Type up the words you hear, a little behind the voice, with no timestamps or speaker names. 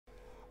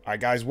Alright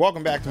guys,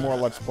 welcome back to more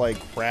Let's Play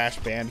Crash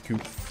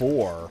Bandicoot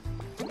 4.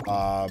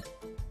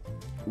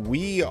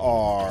 We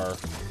are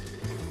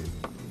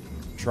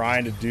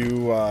trying to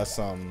do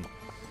some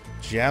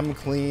gem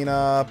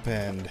cleanup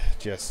and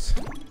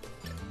just...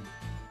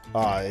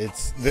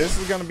 this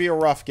is going to be a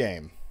rough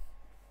game.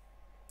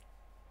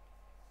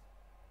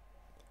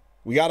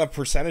 We got a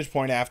percentage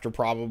point after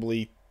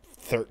probably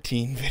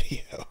 13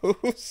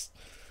 videos.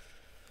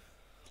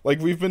 Like,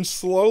 we've been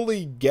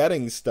slowly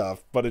getting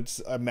stuff, but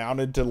it's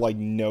amounted to, like,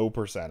 no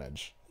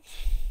percentage.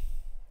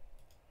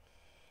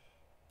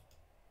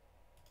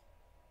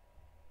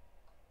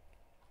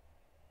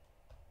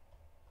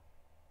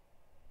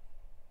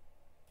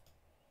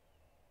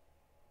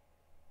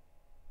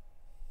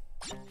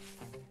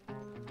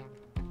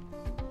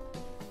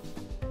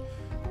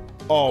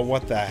 Oh,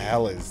 what the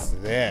hell is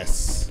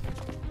this?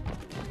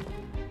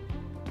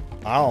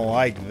 I don't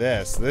like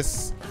this.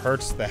 This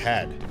hurts the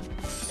head.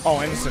 Oh,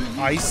 and it's an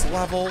ice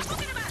level?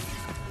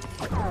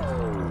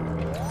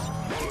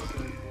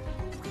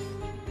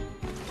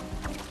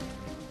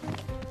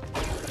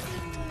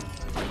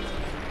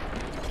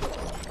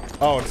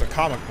 Oh, it's a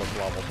comic book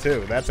level,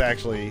 too. That's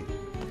actually...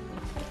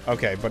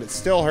 Okay, but it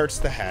still hurts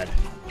the head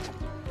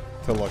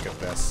to look at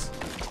this.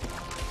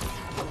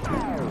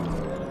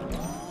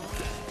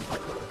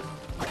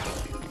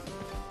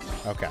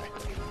 Okay.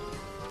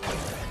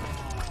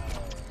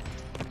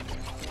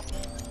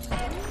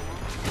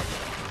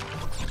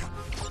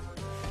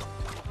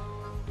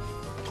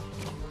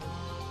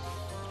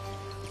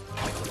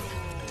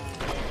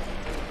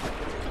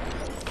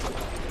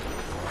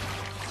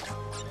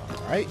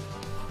 Right.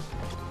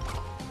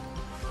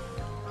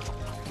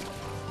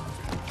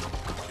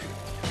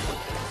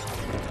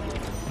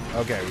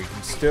 Okay, we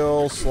can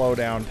still slow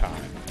down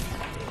time.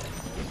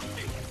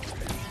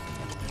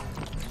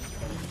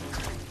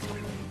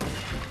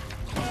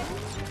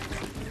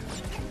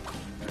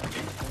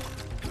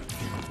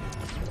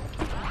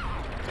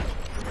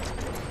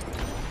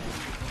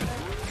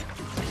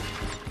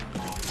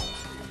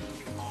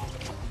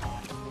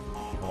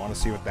 I want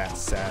to see what that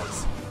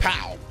says.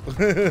 Pow!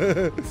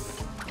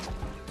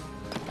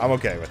 I'm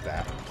okay with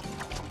that.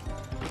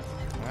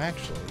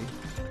 Actually,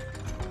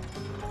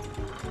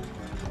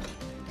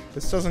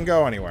 this doesn't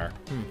go anywhere.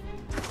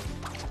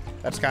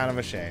 That's kind of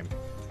a shame.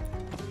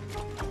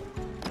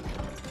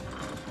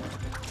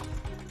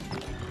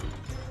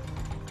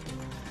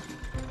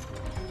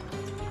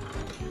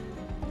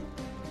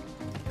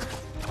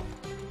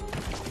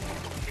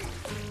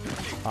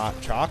 Hot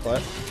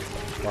chocolate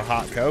or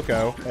hot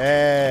cocoa.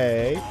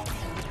 Hey!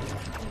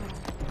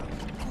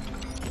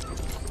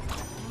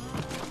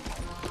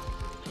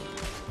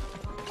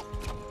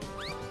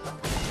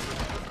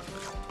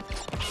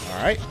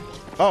 Alright.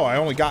 Oh, I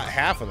only got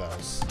half of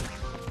those.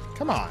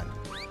 Come on.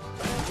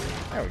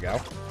 There we go.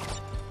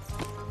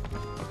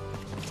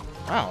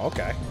 Wow,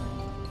 okay.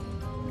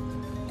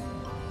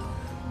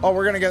 Oh,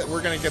 we're gonna get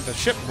the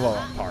ship blow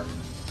up part.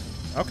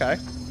 Okay.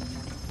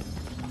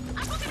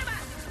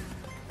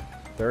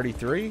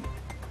 33?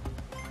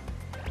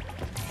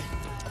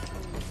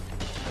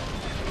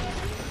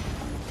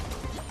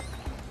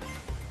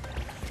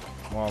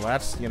 Well,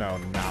 that's, you know,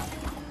 not...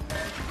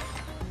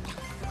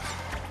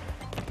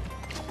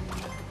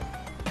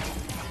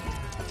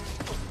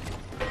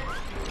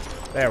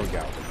 There we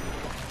go.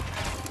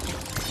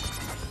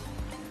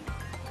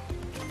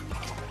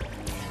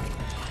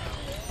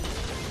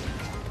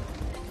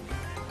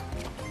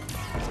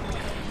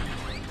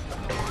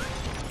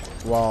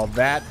 Well,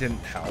 that didn't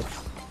help.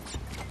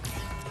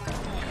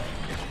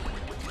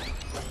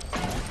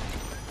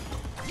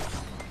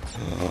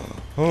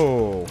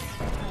 Oh.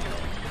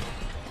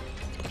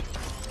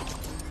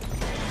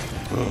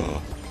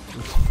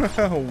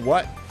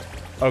 What?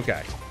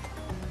 Okay.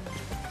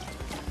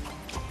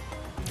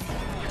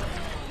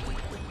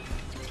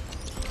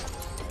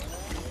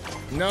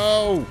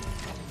 No!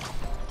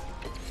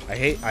 I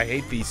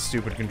hate these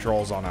stupid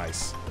controls on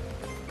ice.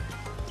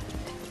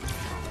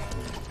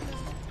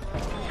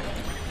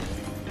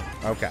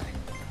 Okay.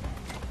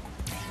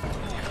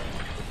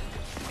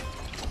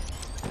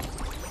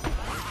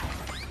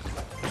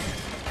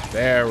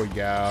 There we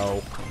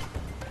go.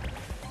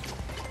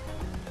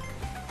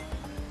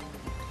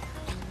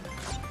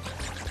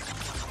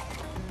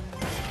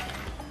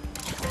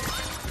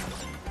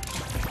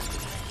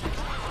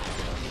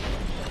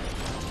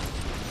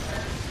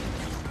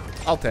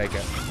 I'll take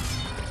it.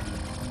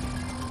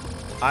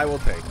 I will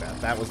take that.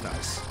 That was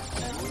nice.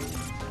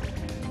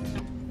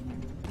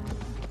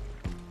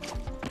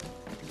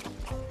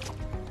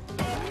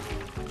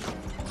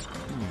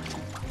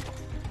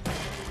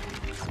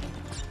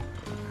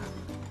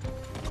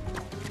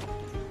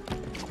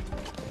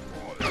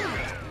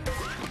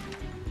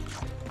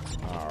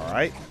 All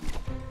right.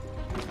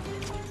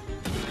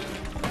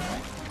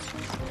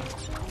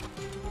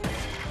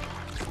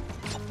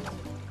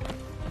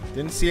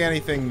 Didn't see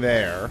anything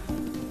there.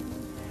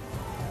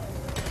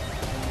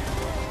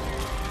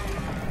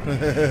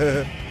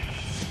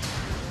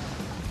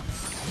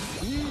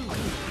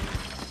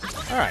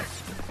 Alright.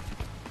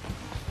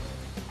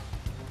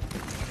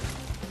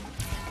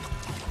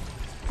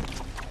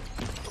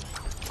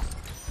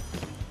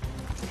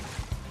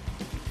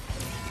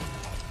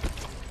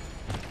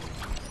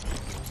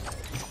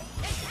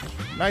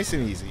 Nice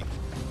and easy.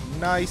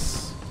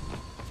 Nice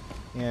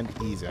and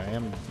easy. I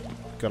am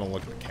gonna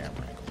look at the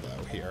camera angle,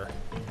 though, here.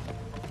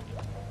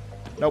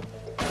 Nope.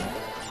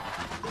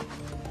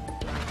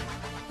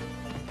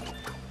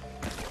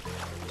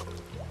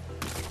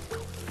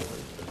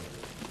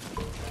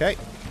 Okay.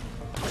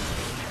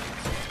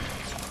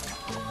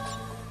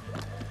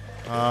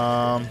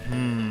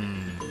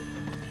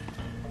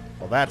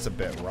 Well, that's a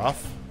bit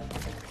rough.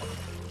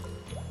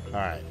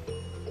 Alright.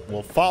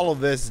 We'll follow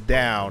this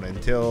down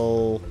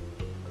until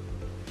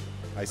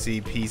I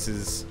see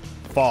pieces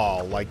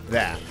fall like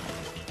that.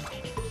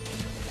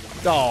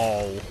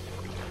 Oh.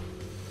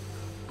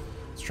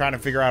 It's trying to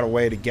figure out a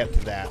way to get to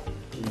that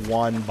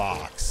one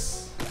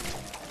box.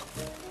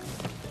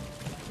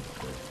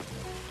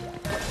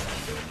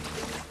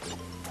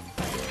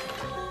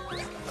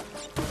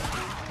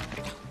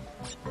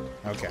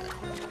 Okay.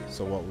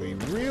 So what we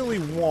really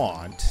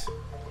want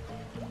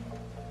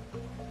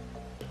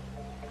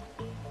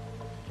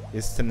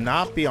is to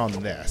not be on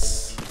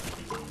this.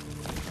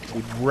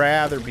 We'd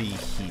rather be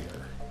here.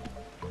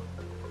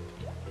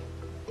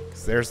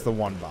 Because there's the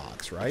one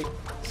box, right?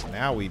 So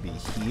now we be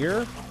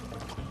here.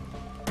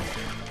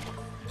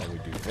 Then we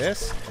do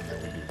this, and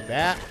then we do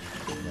that,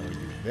 and then we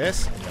do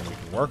this, and then we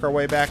can work our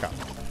way back up.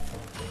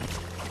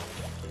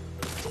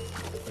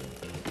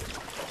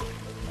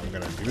 I'm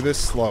gonna do this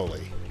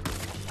slowly.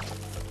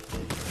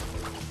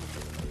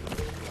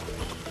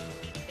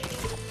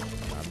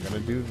 I'm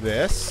gonna do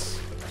this.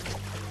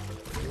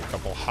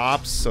 Couple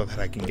hops so that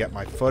I can get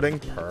my footing.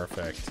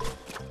 Perfect.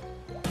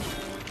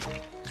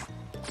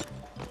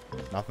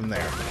 Nothing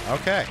there.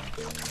 Okay.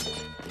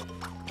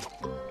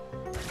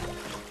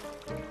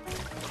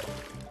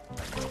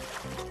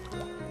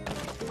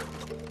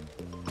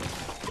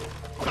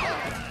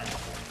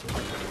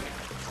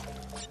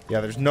 Yeah,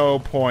 there's no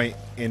point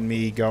in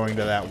me going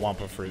to that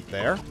Wumpa fruit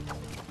there.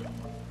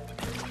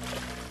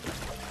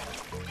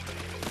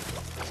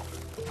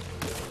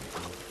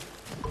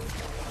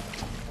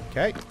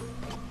 Okay.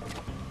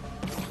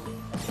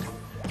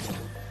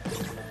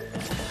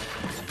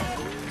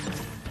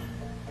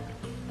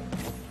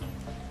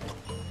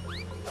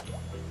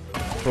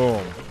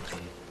 Boom.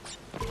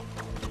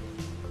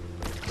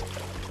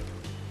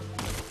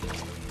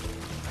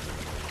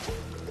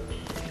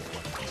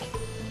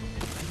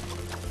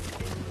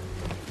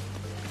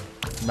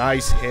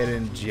 Nice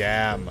hidden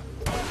gem.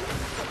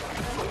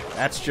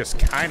 That's just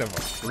kind of a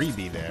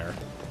freebie there.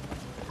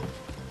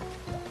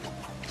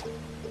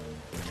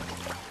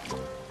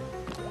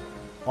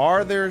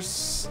 Are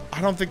there's...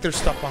 I don't think there's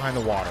stuff behind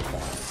the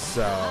waterfall,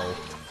 so...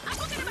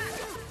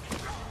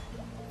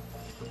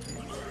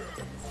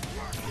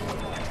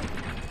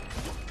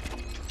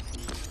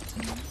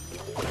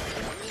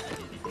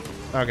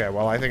 Okay,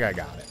 well, I think I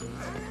got it.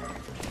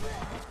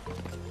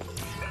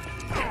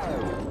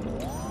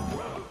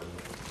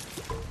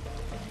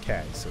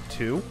 Okay, so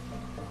 2.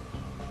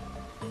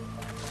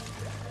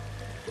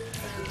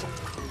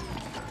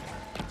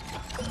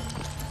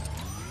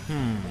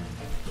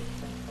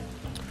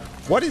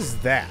 What is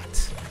that?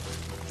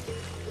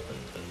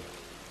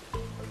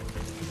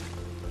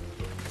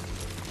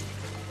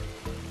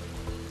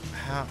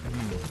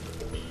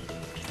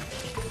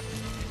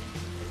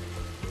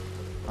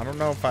 I don't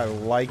know if I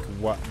like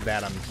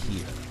that I'm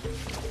here.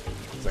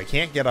 Because I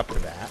can't get up to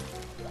that.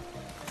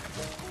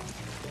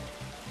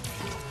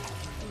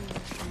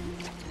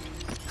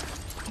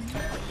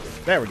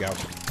 There we go.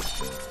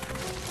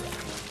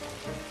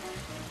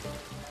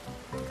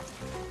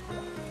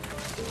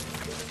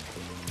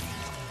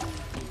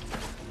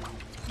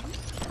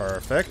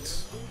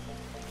 Perfect.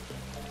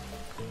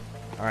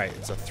 Alright,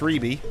 it's a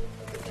 3B.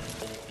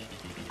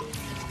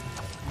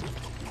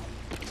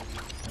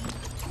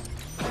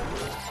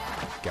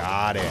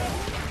 Got it.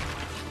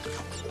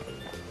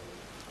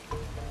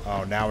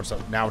 Oh, now it's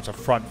a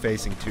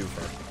front-facing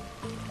twofer.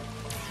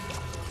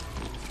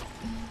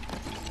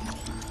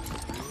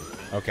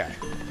 Okay.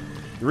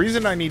 The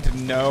reason I need to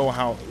know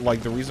how,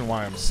 like, the reason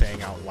why I'm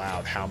saying out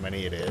loud how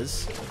many it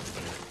is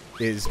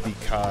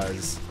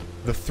because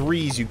the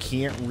 3s you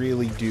can't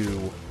really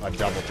do a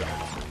double jump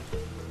on.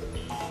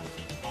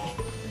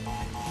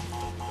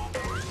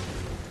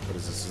 What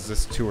is this? Is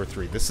this 2 or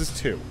 3? This is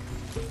 2.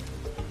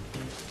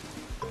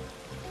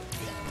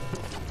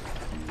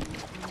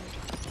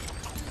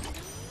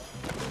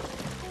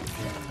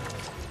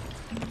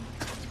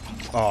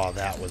 Oh,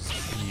 that was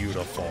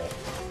beautiful.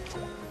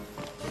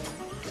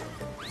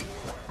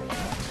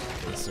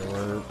 Okay, so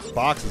there were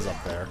boxes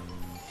up there.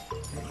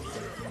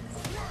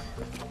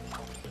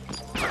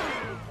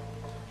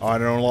 Oh, I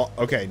don't know.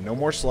 Okay, no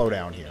more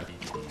slowdown here.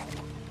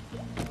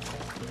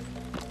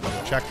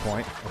 Another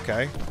checkpoint.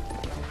 Okay.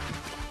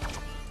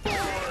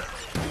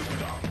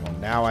 Well,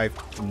 now I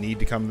need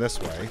to come this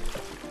way.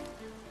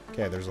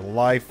 Okay, there's a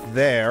life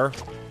there.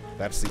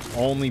 That's the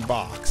only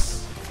box.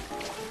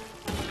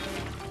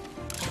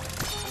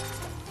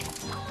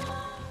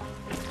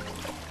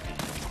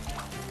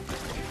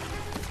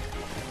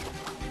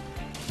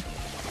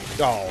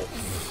 Oh,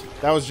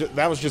 that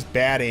was just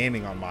bad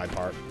aiming on my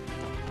part.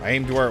 I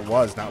aimed where it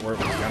was, not where it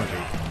was gonna be.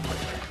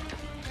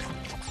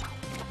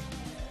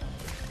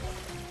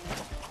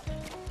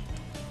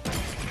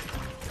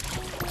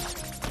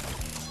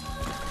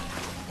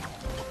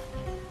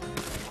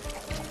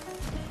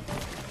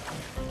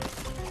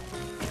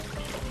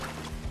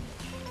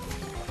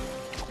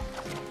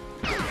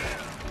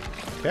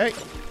 Okay.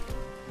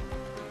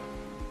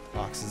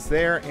 Boxes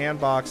there and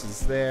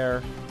boxes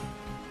there.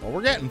 Well,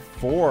 we're getting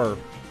 4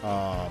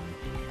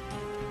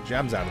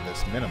 gems out of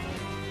this minimum,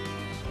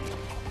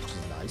 which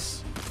is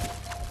nice.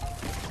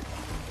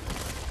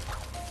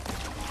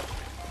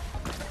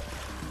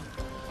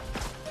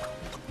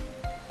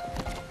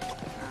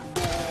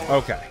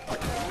 Okay.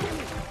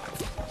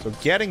 So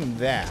getting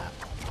that.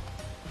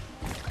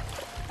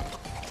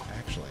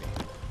 Actually.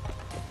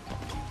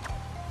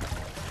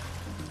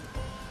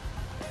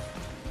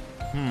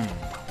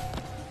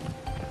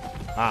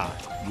 Ah,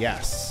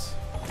 yes.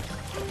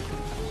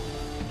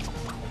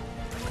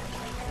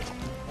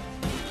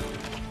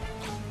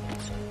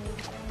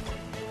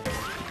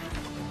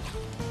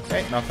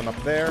 Okay, nothing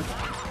up there.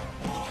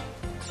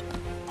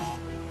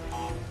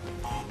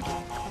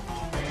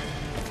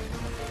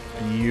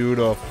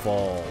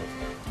 Beautiful.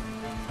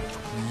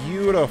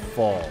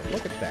 Beautiful.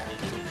 Look at that.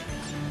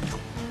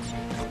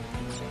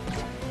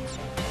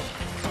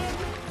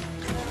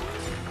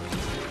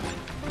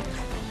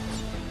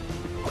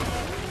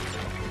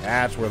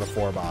 That's where the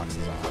 4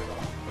 boxes are.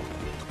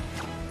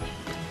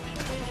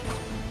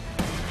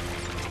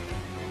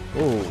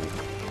 Ooh.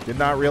 Did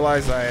not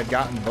realize I had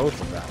gotten both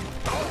of them.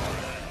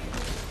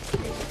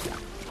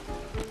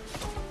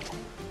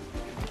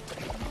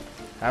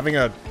 Having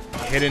a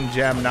hidden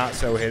gem, not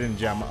so hidden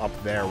gem up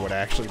there would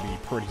actually be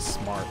pretty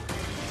smart.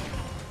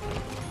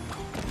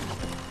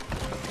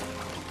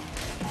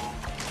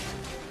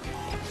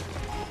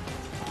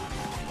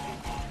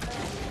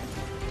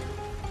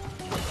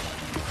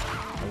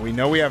 And we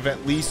know we have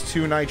at least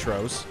 2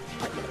 nitros.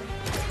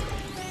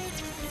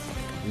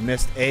 We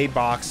missed a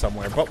box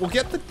somewhere, but we'll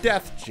get the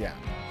death gem.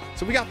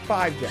 So we got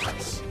 5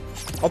 gems.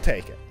 I'll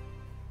take it.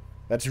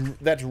 That's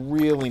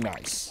really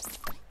nice.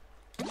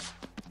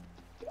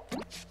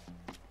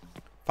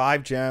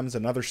 5 gems,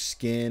 another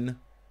skin.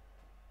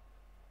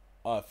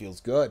 Oh, it feels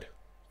good.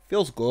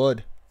 Feels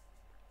good.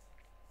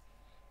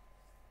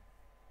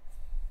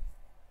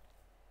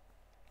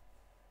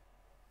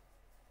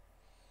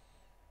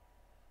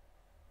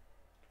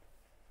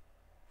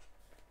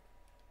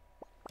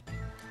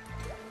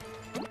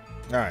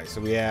 Alright,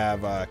 so we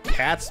have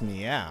Cat's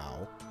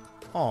Meow.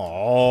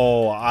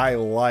 Oh, I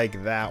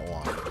like that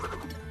one.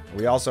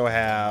 We also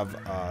have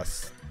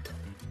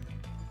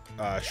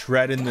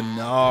Shred in the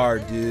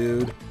Gnar,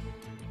 dude.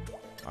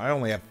 I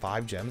only have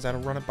 5 gems out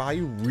of Run It By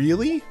You?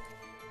 Really?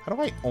 How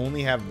do I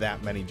only have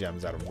that many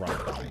gems out of Run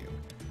It By You?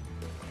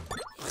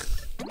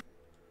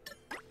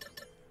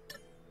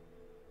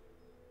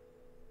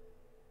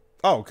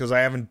 Oh, because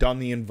I haven't done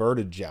the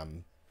inverted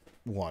gem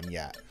one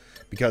yet.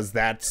 Because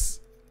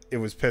it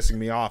was pissing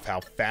me off how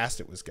fast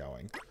it was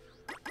going.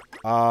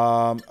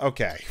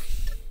 Okay.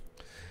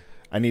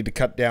 I need to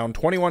cut down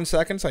 21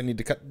 seconds. I need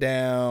to cut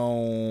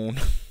down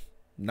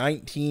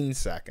 19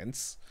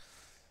 seconds.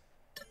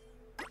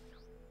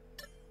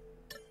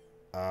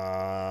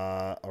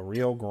 A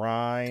real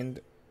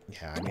grind.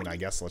 Yeah, I mean, I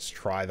guess let's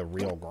try the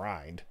real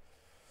grind.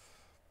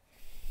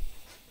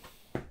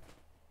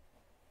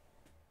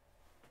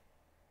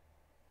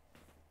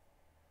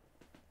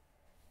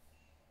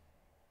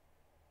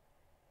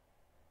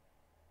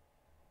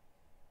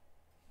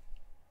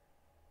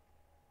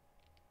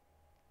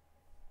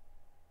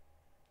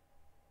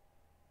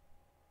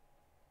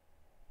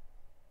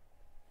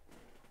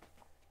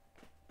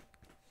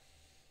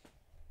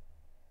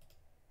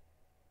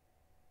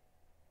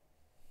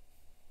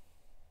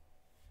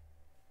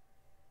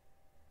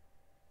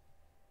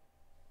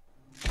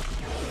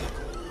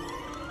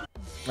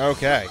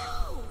 Okay.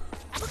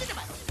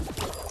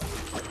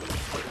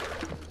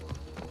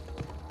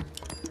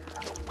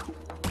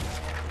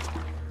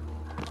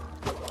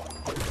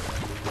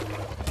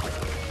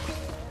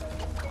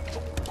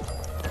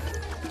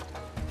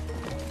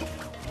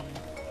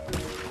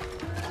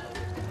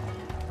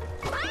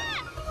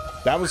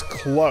 That was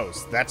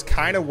close. That's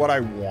kind of what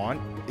I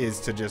want, is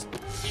to just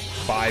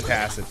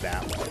bypass it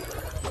that way.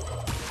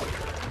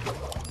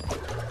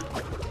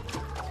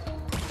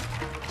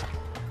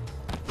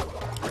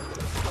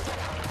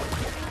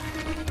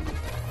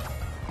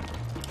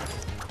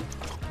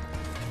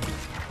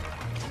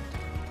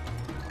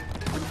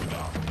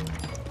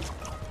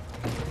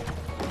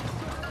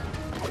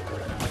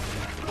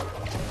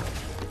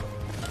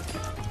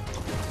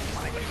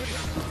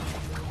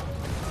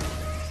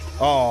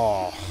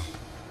 Oh.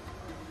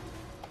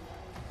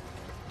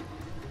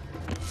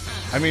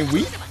 I mean,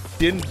 we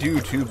didn't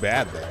do too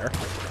bad there.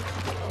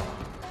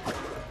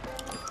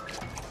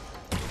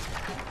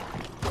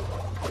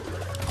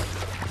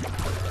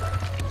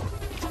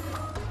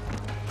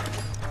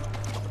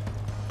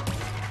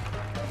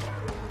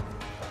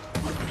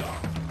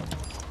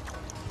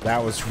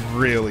 That was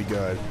really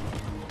good.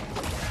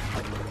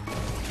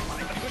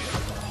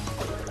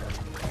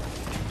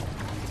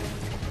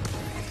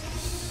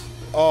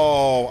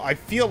 Oh, I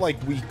feel like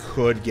we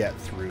could get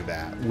through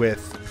that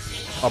with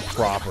a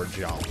proper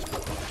jump.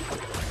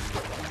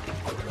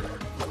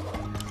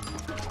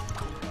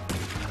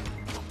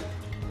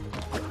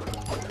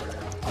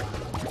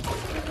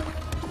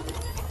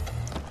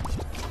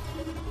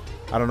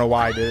 I don't know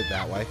why I did it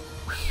that way.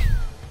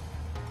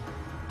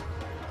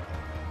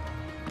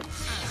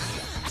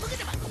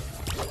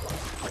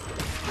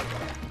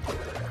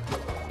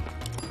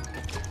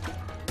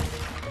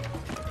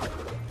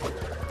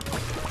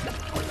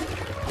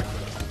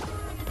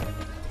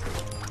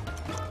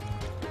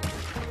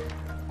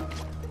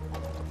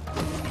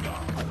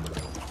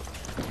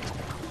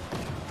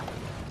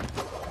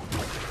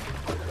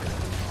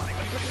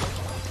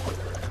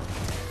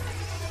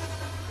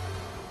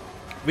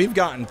 We've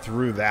gotten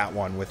through that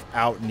one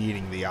without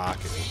needing the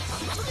Aku.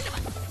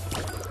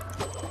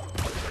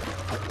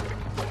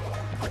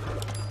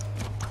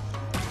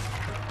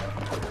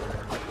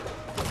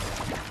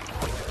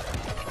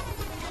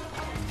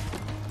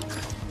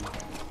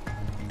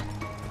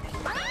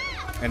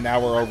 And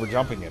now we're over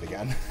jumping it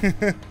again.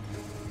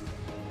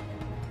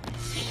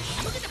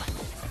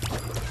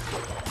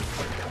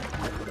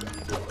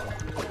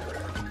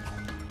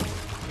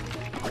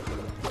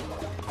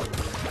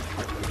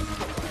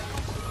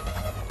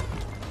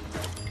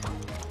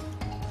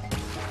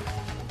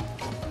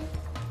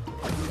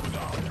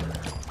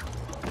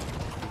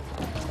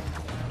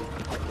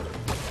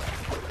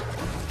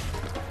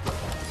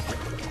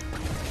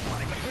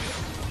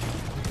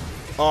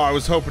 Oh, I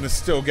was hoping to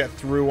still get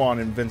through on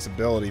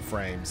invincibility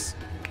frames.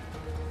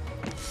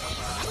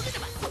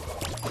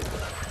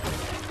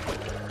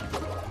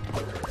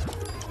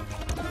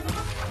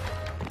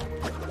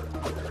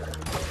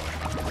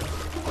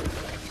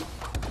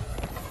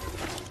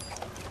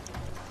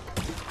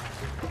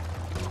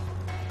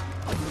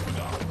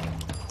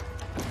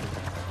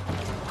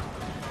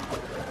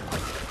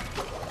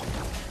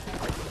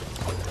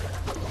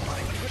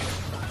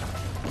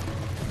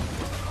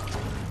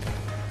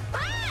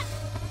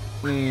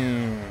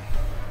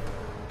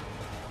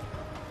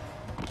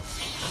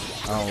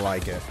 I don't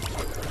like it.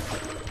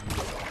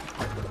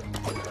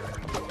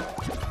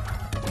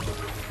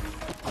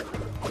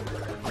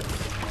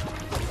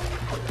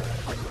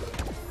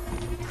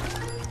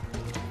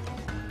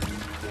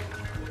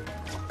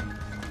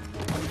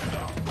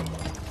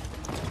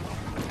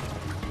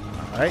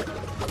 All right.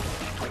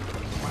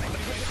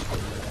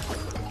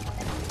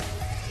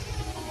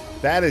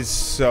 That is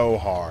so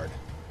hard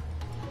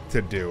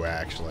to do,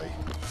 actually.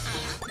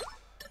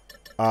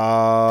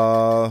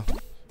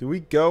 Do we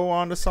go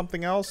on to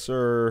something else,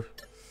 or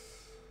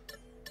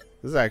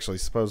this is actually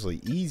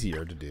supposedly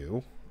easier to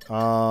do?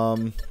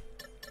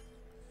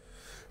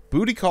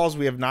 Booty calls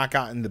we have not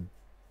gotten the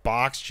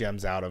box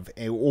gems out of,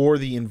 or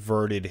the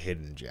inverted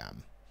hidden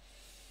gem.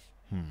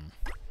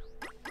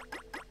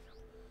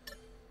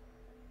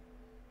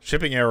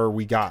 Shipping error,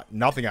 we got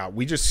nothing out.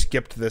 We just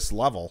skipped this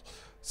level.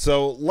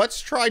 So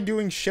let's try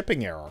doing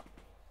shipping error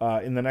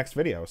in the next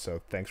video. So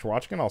thanks for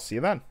watching, and I'll see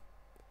you then.